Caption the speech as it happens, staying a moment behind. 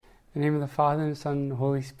In the name of the Father, and the Son, and the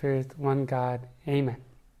Holy Spirit, one God. Amen.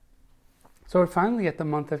 So we're finally at the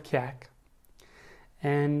month of Kiak.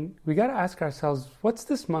 And we got to ask ourselves, what's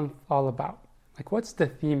this month all about? Like, what's the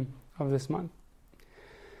theme of this month?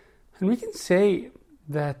 And we can say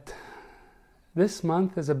that this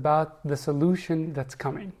month is about the solution that's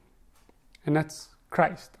coming. And that's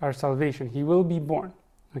Christ, our salvation. He will be born.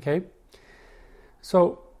 Okay?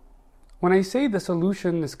 So, when I say the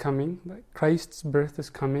solution is coming, that Christ's birth is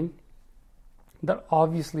coming, that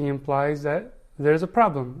obviously implies that there's a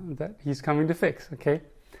problem that he's coming to fix, okay?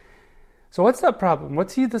 So what's that problem?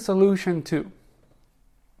 What's he the solution to?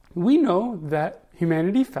 We know that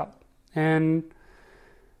humanity fell, and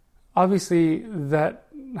obviously that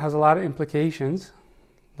has a lot of implications,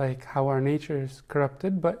 like how our nature is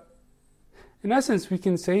corrupted, but in essence we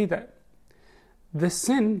can say that the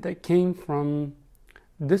sin that came from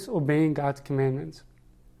disobeying God's commandments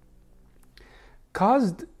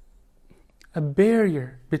caused a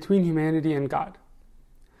barrier between humanity and God.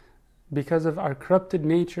 Because of our corrupted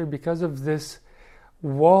nature, because of this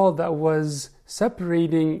wall that was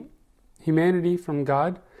separating humanity from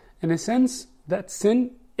God, in a sense, that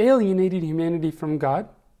sin alienated humanity from God.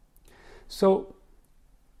 So,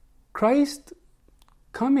 Christ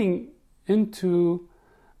coming into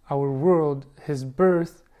our world, his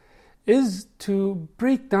birth, is to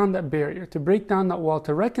break down that barrier, to break down that wall,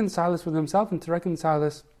 to reconcile us with himself and to reconcile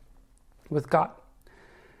us with God.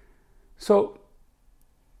 So,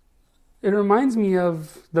 it reminds me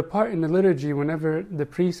of the part in the liturgy whenever the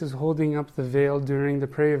priest is holding up the veil during the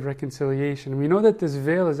prayer of reconciliation. We know that this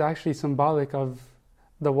veil is actually symbolic of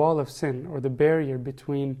the wall of sin, or the barrier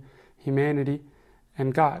between humanity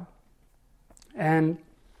and God. And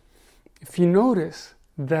if you notice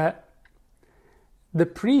that the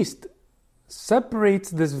priest separates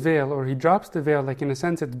this veil, or he drops the veil, like in a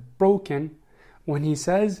sense it's broken, when he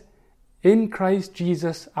says, "In Christ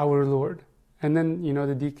Jesus our Lord." And then,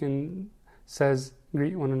 the deacon says,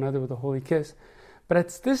 "Greet one another with a holy kiss." But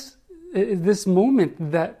it's this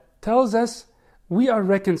moment that tells us we are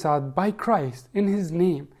reconciled by Christ in his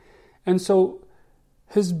name. And so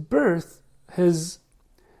his birth, his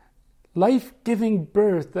life-giving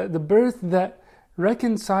birth, the birth that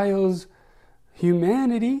reconciles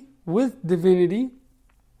humanity with divinity,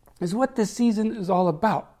 is what this season is all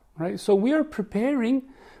about, right? So we are preparing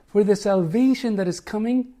for the salvation that is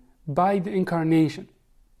coming by the incarnation.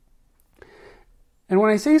 And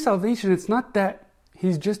when I say salvation, it's not that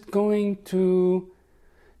he's just going to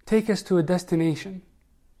take us to a destination.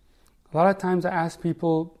 A lot of times I ask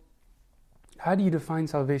people, how do you define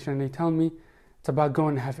salvation? And they tell me it's about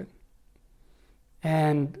going to heaven.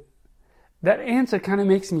 And that answer kind of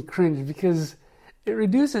makes me cringe, because it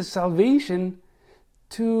reduces salvation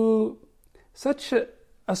to such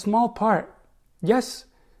a small part. Yes,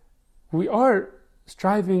 we are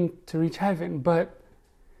striving to reach heaven, but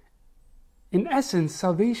in essence,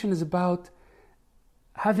 salvation is about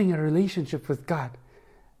having a relationship with God,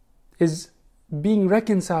 is being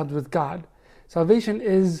reconciled with God. Salvation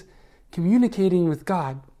is communicating with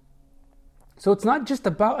God. So it's not just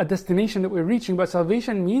about a destination that we're reaching, but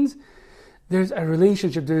salvation means there's a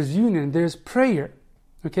relationship, there's union, there's prayer,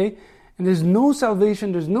 okay? And there's no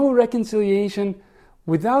salvation, there's no reconciliation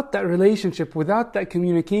without that relationship, without that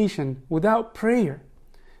communication, without prayer.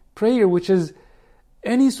 Prayer, which is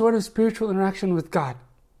any sort of spiritual interaction with God,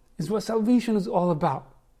 is what salvation is all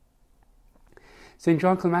about. St.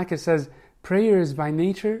 John Climacus says, prayer is by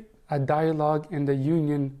nature a dialogue and a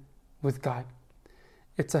union with God.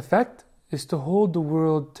 Its effect is to hold the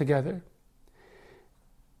world together.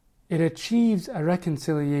 It achieves a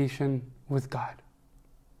reconciliation with God.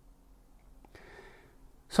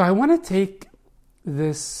 So I want to take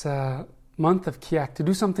this month of Kiak to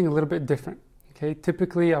do something a little bit different. Okay,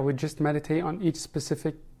 typically I would just meditate on each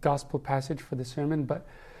specific gospel passage for the sermon, but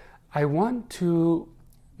I want to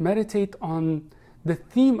meditate on the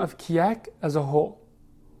theme of Kiak as a whole.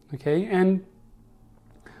 Okay, and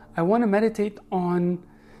I want to meditate on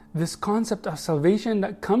this concept of salvation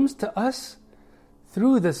that comes to us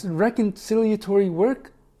through this reconciliatory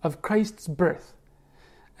work of Christ's birth.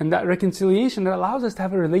 And that reconciliation that allows us to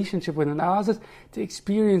have a relationship with him, that allows us to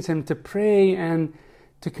experience him, to pray and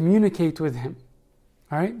to communicate with him.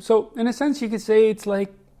 All right? So in a sense, you could say it's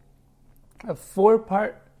like a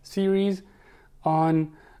 4-part series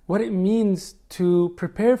on what it means to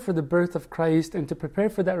prepare for the birth of Christ and to prepare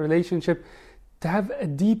for that relationship, to have a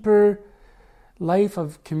deeper life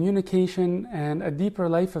of communication and a deeper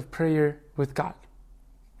life of prayer with God.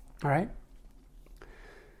 All right?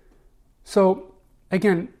 So,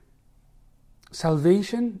 again,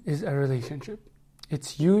 salvation is a relationship.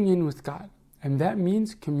 It's union with God. And that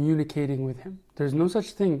means communicating with Him. There's no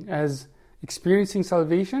such thing as experiencing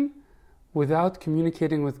salvation without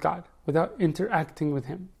communicating with God, without interacting with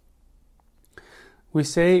Him. We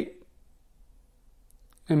say,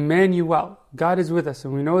 Emmanuel, God is with us.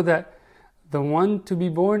 And we know that the one to be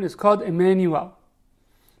born is called Emmanuel.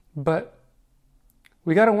 But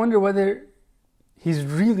we got to wonder whether He's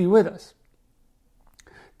really with us.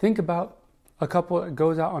 Think about a couple that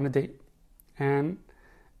goes out on a date. And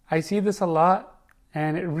I see this a lot,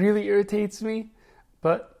 and it really irritates me.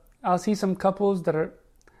 But I'll see some couples that are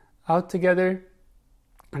out together,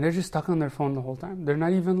 and they're just stuck on their phone the whole time. They're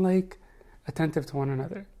not even attentive to one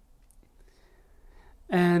another.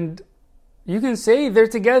 And you can say they're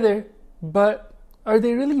together, but are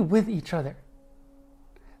they really with each other?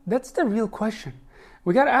 That's the real question.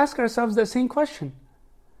 We got to ask ourselves that same question.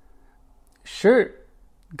 Sure,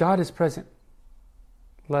 God is present.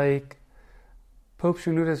 Like Pope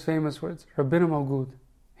Shenouda's famous words, Rabbina Mawgood.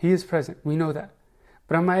 He is present. We know that.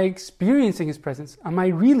 But am I experiencing His presence? Am I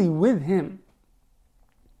really with Him?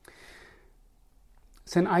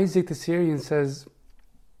 St. Isaac the Syrian says,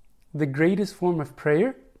 the greatest form of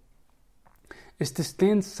prayer is to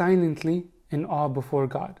stand silently in awe before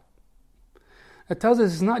God. It tells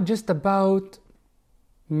us it's not just about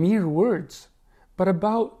mere words, but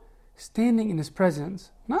about standing in His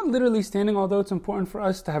presence. Not literally standing, although it's important for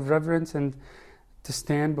us to have reverence and to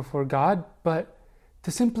stand before God, but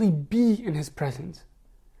to simply be in His presence.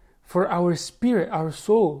 For our spirit, our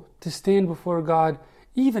soul, to stand before God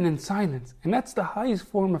even in silence. And that's the highest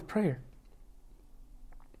form of prayer.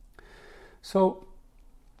 So,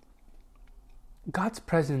 God's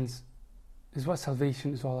presence is what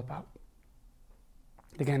salvation is all about.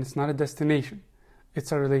 Again, it's not a destination.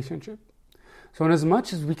 It's a relationship. So in as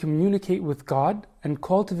much as we communicate with God and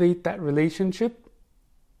cultivate that relationship,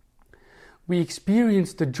 we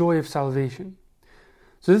experience the joy of salvation.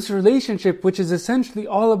 So this relationship, which is essentially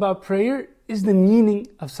all about prayer, is the meaning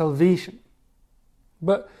of salvation.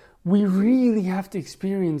 But we really have to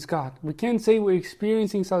experience God. We can't say we're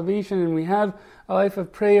experiencing salvation and we have a life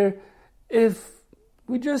of prayer if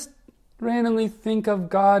we just randomly think of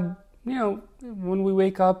God, when we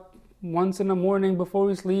wake up once in the morning before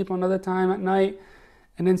we sleep, another time at night,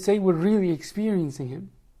 and then say we're really experiencing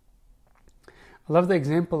Him. I love the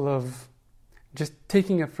example of just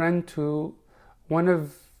taking a friend to one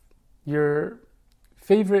of your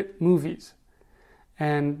favorite movies.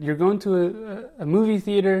 And you're going to a movie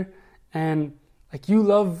theater and you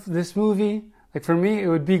love this movie. For me, it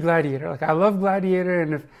would be Gladiator. I love Gladiator,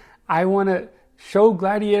 and if I want to show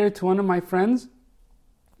Gladiator to one of my friends,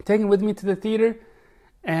 take him with me to the theater,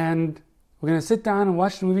 and we're going to sit down and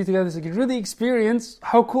watch the movie together so you can really experience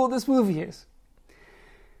how cool this movie is.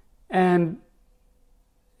 And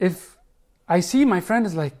if I see my friend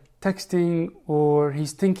is texting, or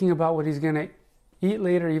he's thinking about what he's going to eat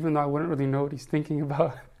later, even though I wouldn't really know what he's thinking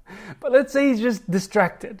about. But let's say he's just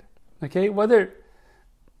distracted, okay? Whether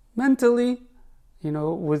mentally,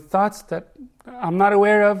 with thoughts that I'm not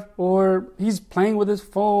aware of, or he's playing with his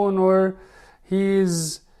phone, or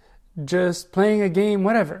he's just playing a game,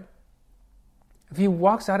 whatever. If he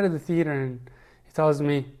walks out of the theater and he tells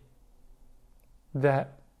me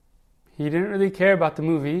that he didn't really care about the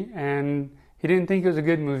movie and he didn't think it was a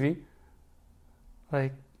good movie,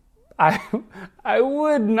 I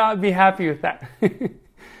would not be happy with that.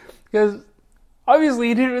 Because obviously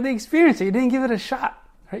he didn't really experience it. He didn't give it a shot.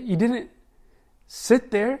 Right? He didn't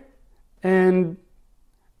sit there and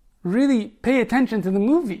really pay attention to the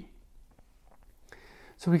movie.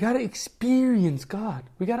 So we got to experience God.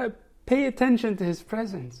 We got to pay attention to His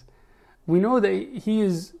presence. We know that He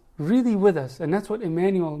is really with us, and that's what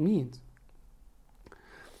Emmanuel means.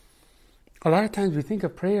 A lot of times we think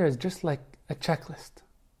of prayer as just like a checklist.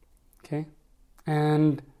 Okay?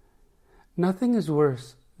 And nothing is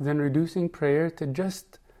worse than reducing prayer to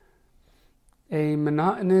just a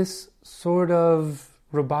monotonous sort of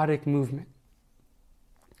robotic movement.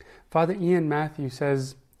 Father Ian Matthew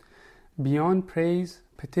says, beyond praise,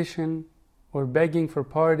 petition, or begging for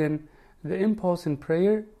pardon, the impulse in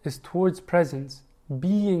prayer is towards presence,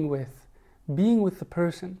 being with the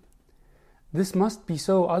person. This must be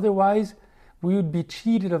so, otherwise we would be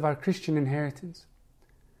cheated of our Christian inheritance.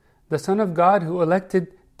 The Son of God, who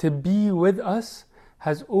elected to be with us,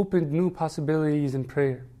 has opened new possibilities in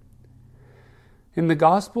prayer. In the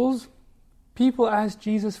Gospels, people ask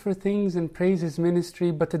Jesus for things and praise His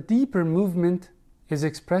ministry, but the deeper movement is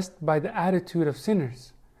expressed by the attitude of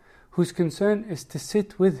sinners, whose concern is to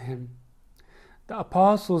sit with Him. The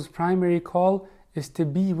Apostles' primary call is to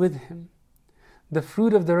be with Him. The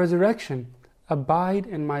fruit of the resurrection, abide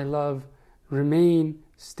in my love, remain,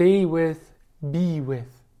 stay with, be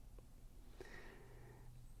with.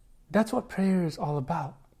 That's what prayer is all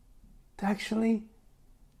about. To actually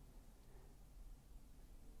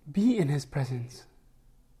be in His presence.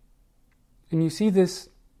 And you see this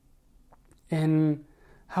in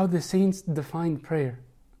how the saints defined prayer.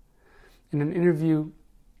 In an interview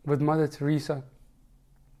with Mother Teresa,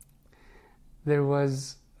 there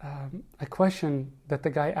was a question that the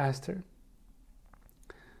guy asked her.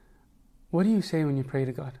 What do you say when you pray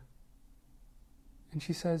to God? And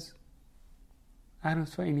she says, I don't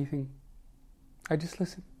say anything. I just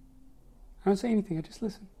listen. I don't say anything, I just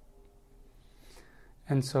listen.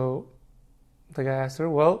 And so the guy asked her,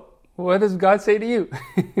 well, what does God say to you?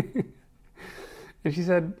 And she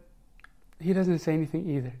said, He doesn't say anything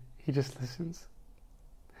either. He just listens.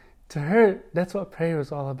 To her, that's what prayer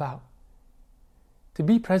is all about. To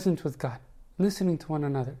be present with God, listening to one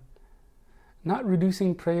another. Not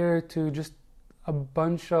reducing prayer to just a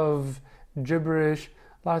bunch of gibberish.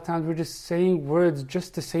 A lot of times we're just saying words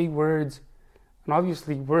just to say words. And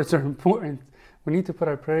obviously words are important. We need to put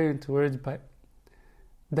our prayer into words, but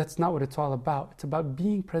that's not what it's all about. It's about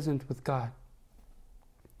being present with God.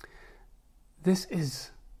 This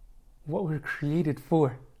is what we're created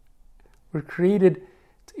for. We're created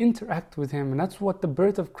to interact with Him. And that's what the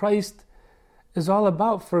birth of Christ is all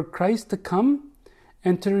about. For Christ to come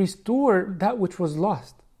and to restore that which was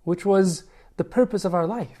lost, which was the purpose of our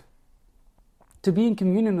life. To be in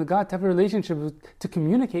communion with God, to have a relationship, to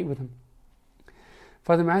communicate with Him.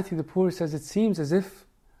 Father Matthew the Poor says, it seems as if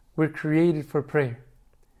we're created for prayer.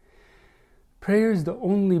 Prayer is the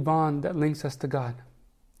only bond that links us to God.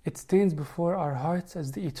 It stands before our hearts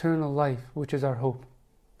as the eternal life, which is our hope.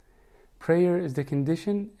 Prayer is the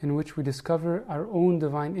condition in which we discover our own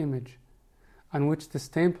divine image, on which the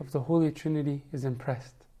stamp of the Holy Trinity is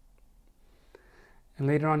impressed. And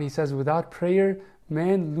later on he says, without prayer,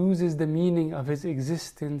 man loses the meaning of his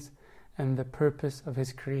existence and the purpose of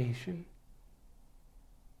his creation.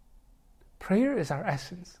 Prayer is our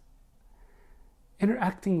essence.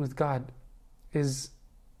 Interacting with God is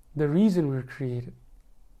the reason we're created.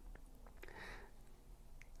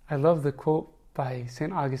 I love the quote by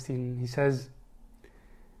St. Augustine. He says,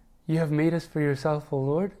 You have made us for yourself, O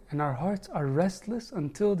Lord, and our hearts are restless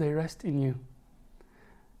until they rest in you.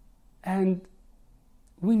 And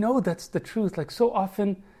we know that's the truth. Like so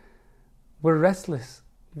often we're restless,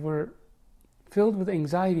 we're filled with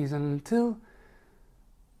anxieties, and until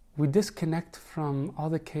we disconnect from all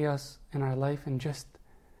the chaos in our life and just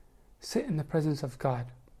sit in the presence of God,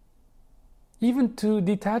 even to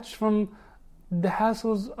detach from the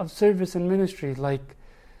hassles of service and ministry, like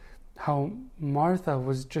how Martha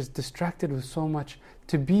was just distracted with so much,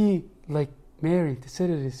 to be like Mary, to sit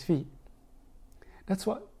at His feet. That's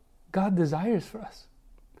what God desires for us.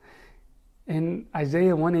 In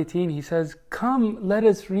Isaiah 1:18, He says, Come, let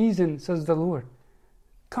us reason, says the Lord.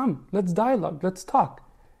 Come, let's dialogue, let's talk.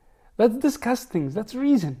 Let's discuss things, let's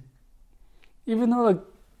reason. Even though like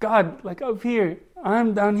God, like up here,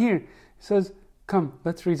 I'm down here, He says, come,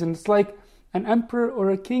 let's reason. It's like an emperor or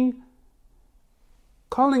a king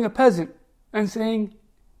calling a peasant and saying,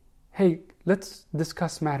 hey, let's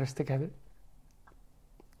discuss matters together.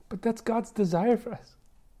 But that's God's desire for us.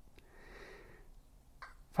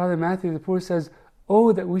 Father Matthew the Poor says,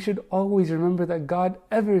 oh, that we should always remember that God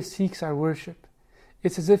ever seeks our worship.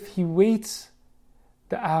 It's as if He waits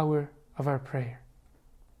the hour of our prayer.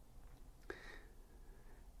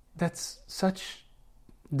 That's such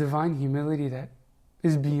divine humility that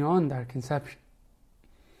is beyond our conception.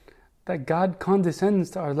 That God condescends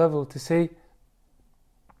to our level to say,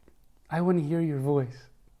 I want to hear your voice.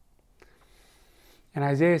 In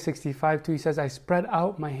Isaiah 65:2, He says, I spread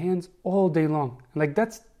out my hands all day long. And like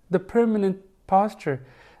that's the permanent posture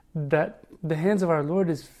that the hands of our Lord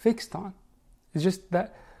is fixed on. It's just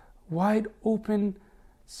that wide open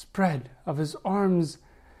spread of His arms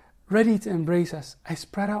ready to embrace us. I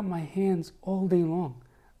spread out my hands all day long,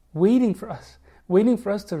 waiting for us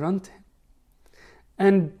to run to Him.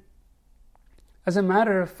 And as a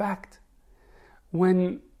matter of fact,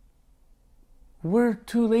 when we're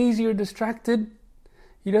too lazy or distracted,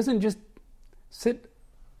 He doesn't just sit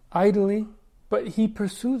idly, but He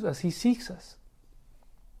pursues us, He seeks us.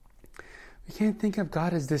 We can't think of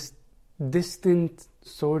God as this distant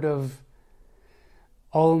sort of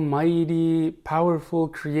almighty, powerful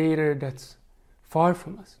creator that's far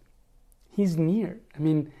from us. He's near. I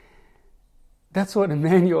mean, that's what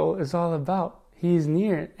Emmanuel is all about. He's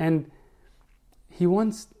near and He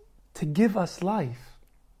wants to give us life.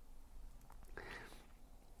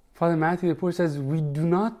 Father Matthew the Poor says, we do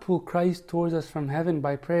not pull Christ towards us from heaven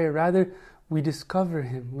by prayer. Rather, we discover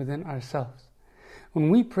Him within ourselves. When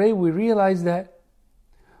we pray, we realize that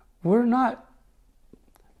we're not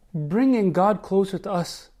bringing God closer to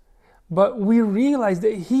us, but we realize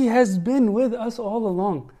that He has been with us all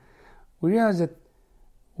along. We realize that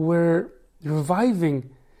we're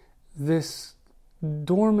reviving this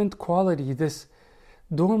dormant quality, this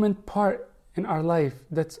dormant part in our life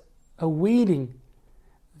that's awaiting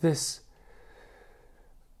this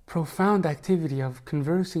profound activity of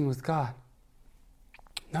conversing with God.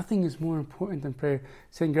 Nothing is more important than prayer.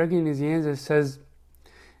 St. Gregory Nazianzus says,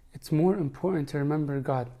 it's more important to remember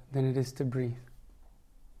God than it is to breathe.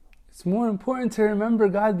 It's more important to remember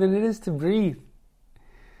God than it is to breathe.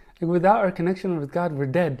 Like, without our connection with God, we're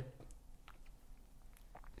dead.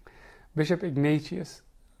 Bishop Ignatius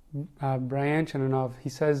Bryanchaninov, he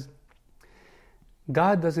says,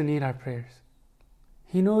 God doesn't need our prayers.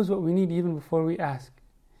 He knows what we need even before we ask.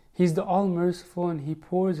 He's the all-merciful, and He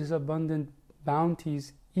pours His abundant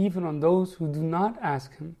bounties even on those who do not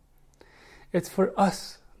ask Him. It's for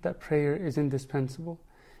us that prayer is indispensable.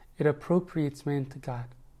 It appropriates man to God.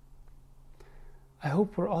 I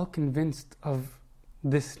hope we're all convinced of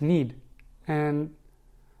this need. And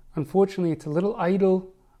unfortunately, it's a little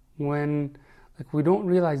idle when we don't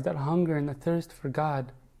realize that hunger and the thirst for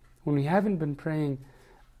God, when we haven't been praying.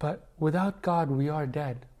 But without God, we are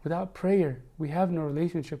dead. Without prayer, we have no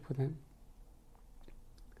relationship with Him.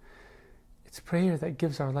 It's prayer that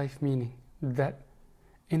gives our life meaning, that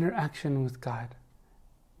interaction with God,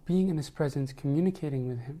 being in His presence, communicating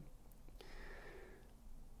with Him.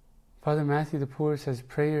 Father Matthew the Poor says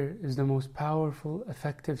prayer is the most powerful,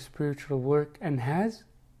 effective spiritual work and has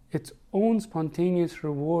its own spontaneous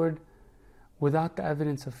reward without the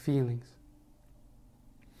evidence of feelings.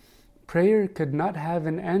 Prayer could not have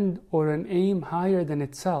an end or an aim higher than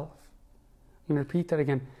itself. I'm going to repeat that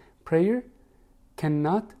again. Prayer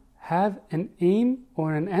cannot have an aim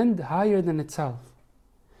or an end higher than itself.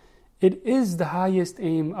 It is the highest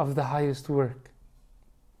aim of the highest work.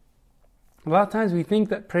 A lot of times we think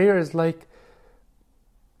that prayer is like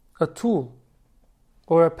a tool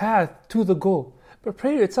or a path to the goal. But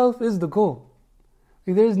prayer itself is the goal.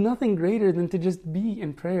 There is nothing greater than to just be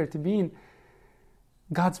in prayer, to be in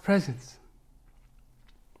God's presence.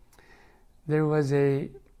 There was a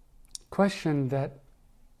question that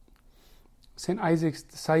St. Isaac's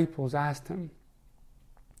disciples asked him.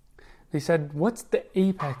 They said, what's the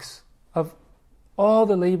apex of all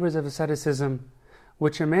the labors of asceticism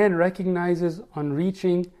which a man recognizes on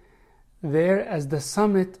reaching there as the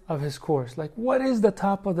summit of his course? Like, what is the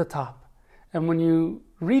top of the top? And when you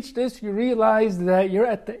reach this, you realize that you're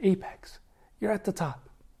at the apex. You're at the top.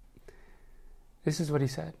 This is what he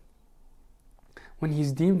said. When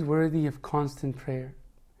he's deemed worthy of constant prayer,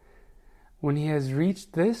 when he has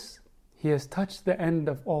reached this, he has touched the end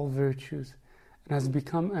of all virtues and has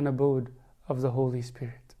become an abode of the Holy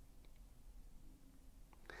Spirit.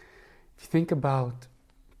 If you think about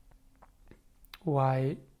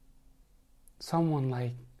why someone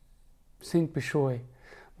like Saint Bishoy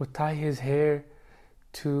would tie his hair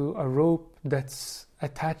to a rope that's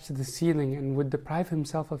attached to the ceiling and would deprive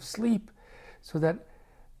himself of sleep so that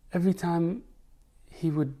every time he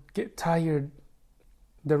would get tired,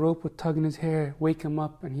 the rope would tug in his hair, wake him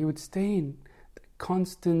up, and he would stay in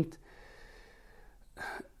constant,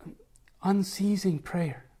 unceasing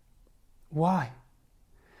prayer. Why?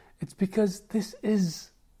 It's because this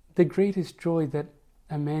is the greatest joy that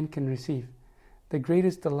a man can receive, the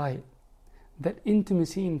greatest delight, that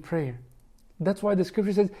intimacy in prayer. That's why the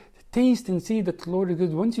scripture says, taste and see that the Lord is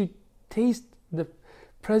good. Once you taste the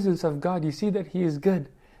presence of God, you see that He is good.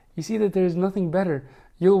 You see that there is nothing better.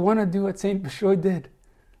 You'll want to do what Saint Bishoy did.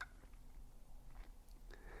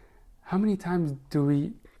 How many times do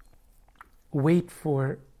we wait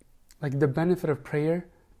for the benefit of prayer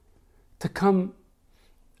to come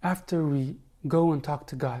after we go and talk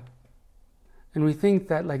to God? And we think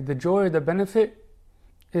that the joy or the benefit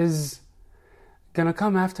is gonna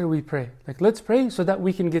come after we pray. Let's pray so that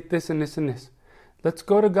we can get this and this and this. Let's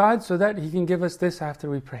go to God so that He can give us this after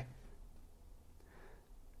we pray.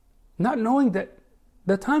 Not knowing that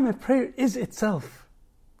the time of prayer is itself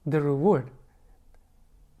the reward.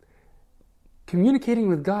 Communicating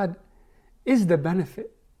with God is the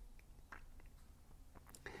benefit.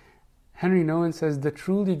 Henry Nouwen says, the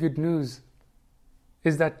truly good news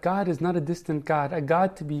is that God is not a distant God, a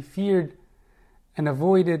God to be feared and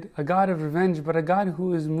avoided, a God of revenge, but a God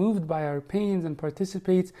who is moved by our pains and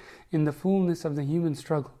participates in the fullness of the human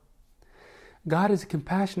struggle. God is a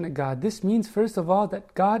compassionate God. This means, first of all,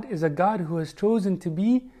 that God is a God who has chosen to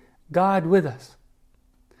be God with us.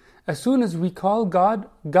 As soon as we call God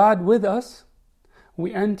God with us,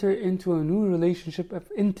 we enter into a new relationship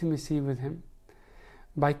of intimacy with Him.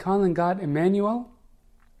 By calling God Emmanuel,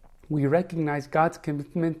 we recognize God's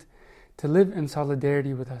commitment to live in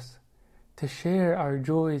solidarity with us, to share our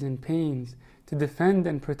joys and pains, to defend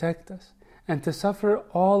and protect us, and to suffer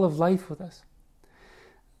all of life with us.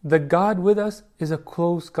 The God with us is a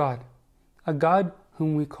close God, a God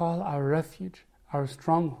whom we call our refuge, our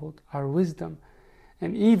stronghold, our wisdom,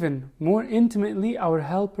 and even more intimately, our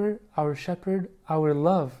helper, our shepherd, our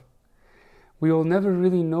love. We will never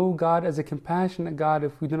really know God as a compassionate God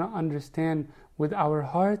if we do not understand with our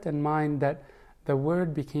heart and mind that the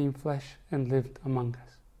Word became flesh and lived among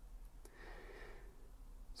us.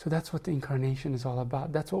 So that's what the incarnation is all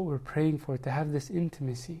about. That's what we're praying for, to have this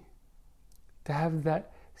intimacy, to have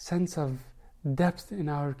that sense of depth in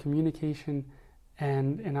our communication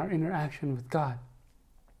and in our interaction with God.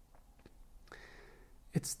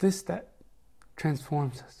 It's this that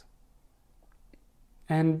transforms us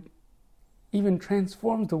and even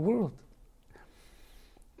transforms the world.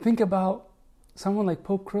 Think about someone like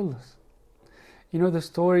Pope Kyrillos. You know the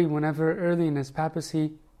story, whenever early in his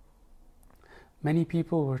papacy, many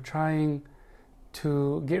people were trying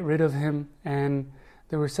to get rid of him, and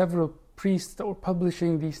there were several priests that were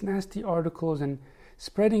publishing these nasty articles and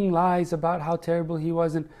spreading lies about how terrible he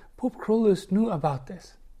was, and Pope Kyrillos knew about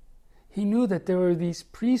this. He knew that there were these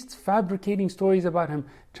priests fabricating stories about him,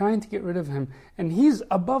 trying to get rid of him, and he's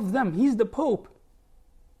above them, he's the Pope.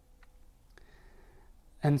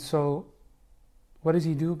 And so, what does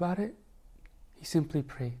he do about it? He simply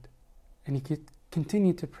prayed, and he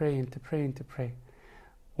continued to pray and to pray and to pray.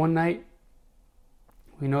 One night,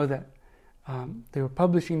 we know that they were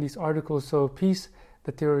publishing these articles, so a piece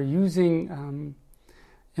that they were using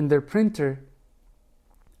in their printer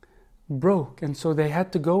broke, and so they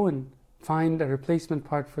had to go and find a replacement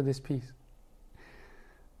part for this piece.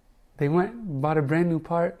 They went, bought a brand new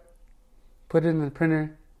part, put it in the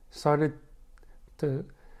printer, started to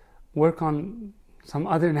work on some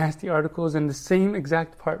other nasty articles, and the same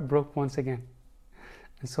exact part broke once again.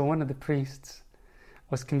 And so one of the priests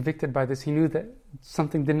was convicted by this. He knew that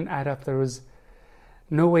something didn't add up. There was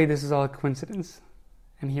no way this is all a coincidence.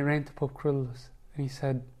 And he ran to Pope Kyrillos and he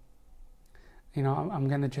said, you know, I'm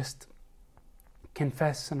going to just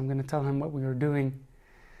confess and I'm going to tell him what we were doing.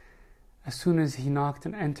 As soon as he knocked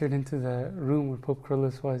and entered into the room where Pope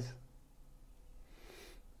Kyrillos was,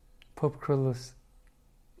 Pope Kyrillos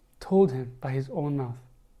told him by his own mouth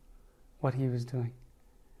what he was doing.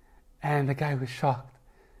 And the guy was shocked.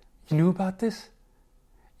 You knew about this?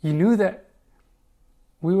 You knew that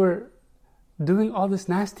we were doing all this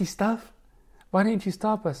nasty stuff? Why didn't you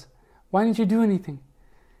stop us? Why didn't you do anything?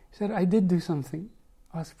 He said, I did do something.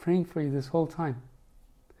 I was praying for you this whole time.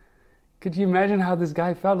 Could you imagine how this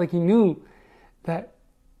guy felt? Like he knew that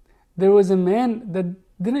there was a man that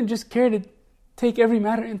didn't just care to take every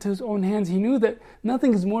matter into his own hands. He knew that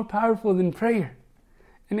nothing is more powerful than prayer,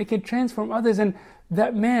 and it could transform others. And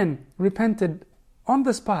that man repented on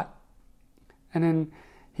the spot. And then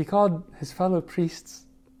he called his fellow priests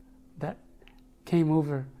that came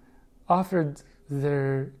over, offered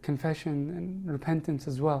their confession and repentance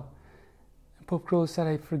as well. And Pope Kyrillos said,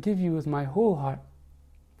 I forgive you with my whole heart.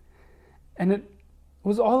 And it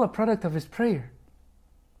was all a product of his prayer.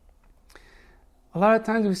 A lot of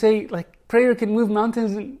times we say, like, prayer can move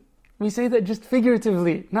mountains, and we say that just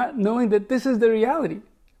figuratively, not knowing that this is the reality.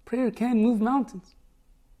 Prayer can move mountains.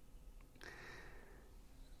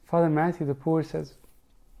 Father Matthew the Poor says,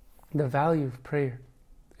 the value of prayer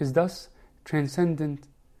is thus transcendent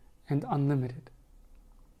and unlimited.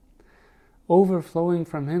 Overflowing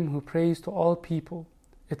from him who prays to all people,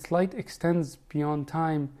 its light extends beyond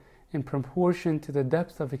time in proportion to the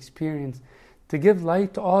depth of experience, to give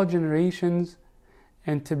light to all generations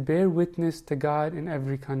and to bear witness to God in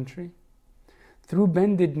every country. Through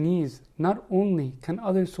bended knees, not only can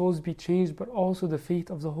other souls be changed, but also the fate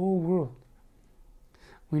of the whole world.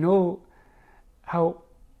 We know how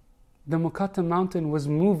the Muqattam mountain was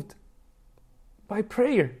moved by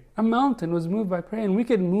prayer. A mountain was moved by prayer, and we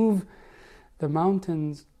can move the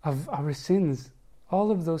mountains of our sins,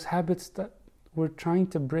 all of those habits that we're trying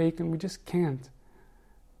to break and we just can't.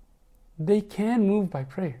 They can move by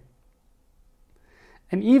prayer.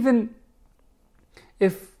 And even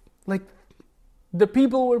if, like, the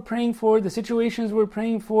people we're praying for, the situations we're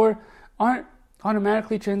praying for aren't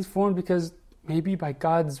automatically transformed because maybe by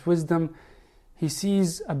God's wisdom He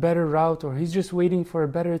sees a better route, or He's just waiting for a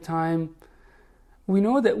better time, we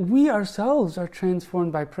know that we ourselves are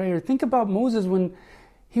transformed by prayer. Think about Moses when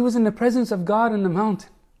he was in the presence of God on the mountain.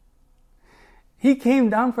 He came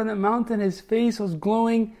down from the mountain, his face was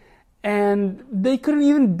glowing, and they couldn't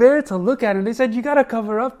even bear to look at him. They said, you got to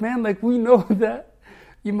cover up, man. Like, we know that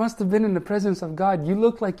You must have been in the presence of God. You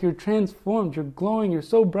look like you're transformed, you're glowing, you're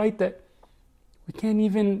so bright that we can't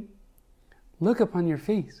even look upon your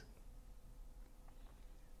face.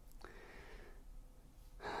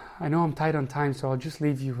 I know I'm tight on time, so I'll just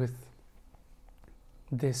leave you with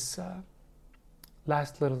this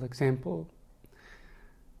last little example.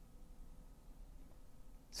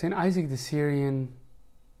 St. Isaac the Syrian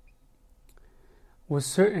was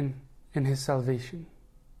certain in his salvation.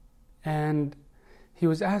 And he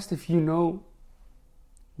was asked, if you know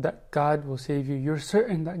that God will save you, you're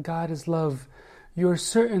certain that God is love, you're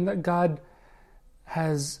certain that God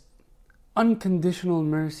has unconditional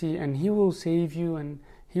mercy and He will save you and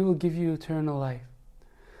He will give you eternal life.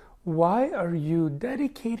 Why are you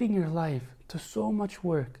dedicating your life to so much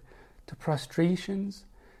work, to prostrations,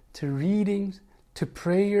 to readings, to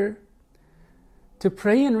prayer, to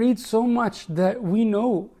pray and read so much that we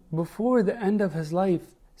know before the end of his life,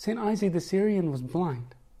 St. Isaac the Syrian was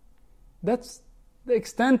blind. That's the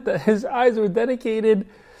extent that his eyes were dedicated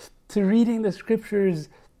to reading the scriptures,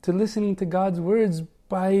 to listening to God's words,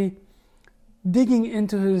 by digging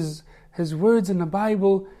into his words in the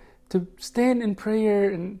Bible, to stand in prayer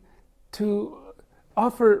and to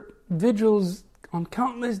offer vigils on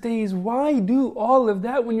countless days. Why do all of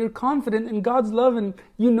that when you're confident in God's love and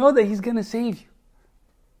you know that He's going to save you?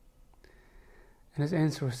 And his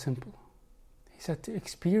answer was simple. He said, to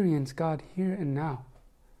experience God here and now.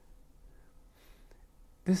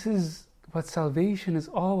 This is what salvation is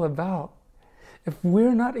all about. If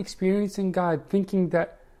we're not experiencing God, thinking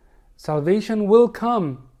that salvation will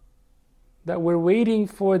come, that we're waiting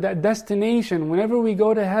for that destination, whenever we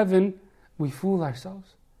go to heaven, we fool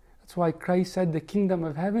ourselves. That's why Christ said the kingdom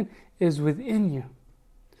of heaven is within you.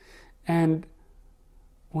 And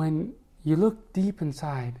when you look deep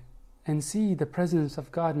inside and see the presence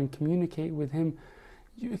of God and communicate with Him,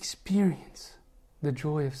 you experience the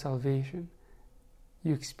joy of salvation.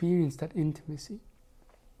 You experience that intimacy.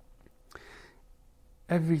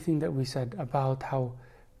 Everything that we said about how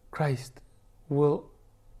Christ will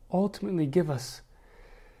ultimately give us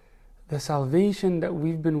the salvation that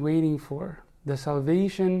we've been waiting for, the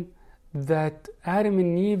salvation that Adam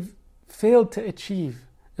and Eve failed to achieve,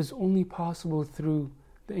 is only possible through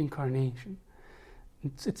the incarnation.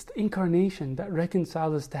 It's the incarnation that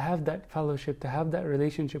reconciles us to have that fellowship, to have that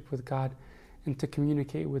relationship with God, and to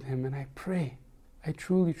communicate with Him. And I pray, I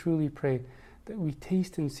truly, truly pray that we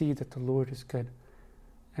taste and see that the Lord is good.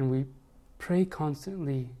 And we pray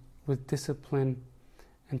constantly with discipline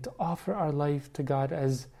and to offer our life to God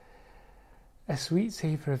as a sweet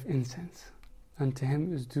savor of incense. Unto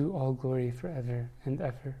Him is due all glory forever and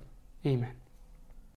ever. Amen.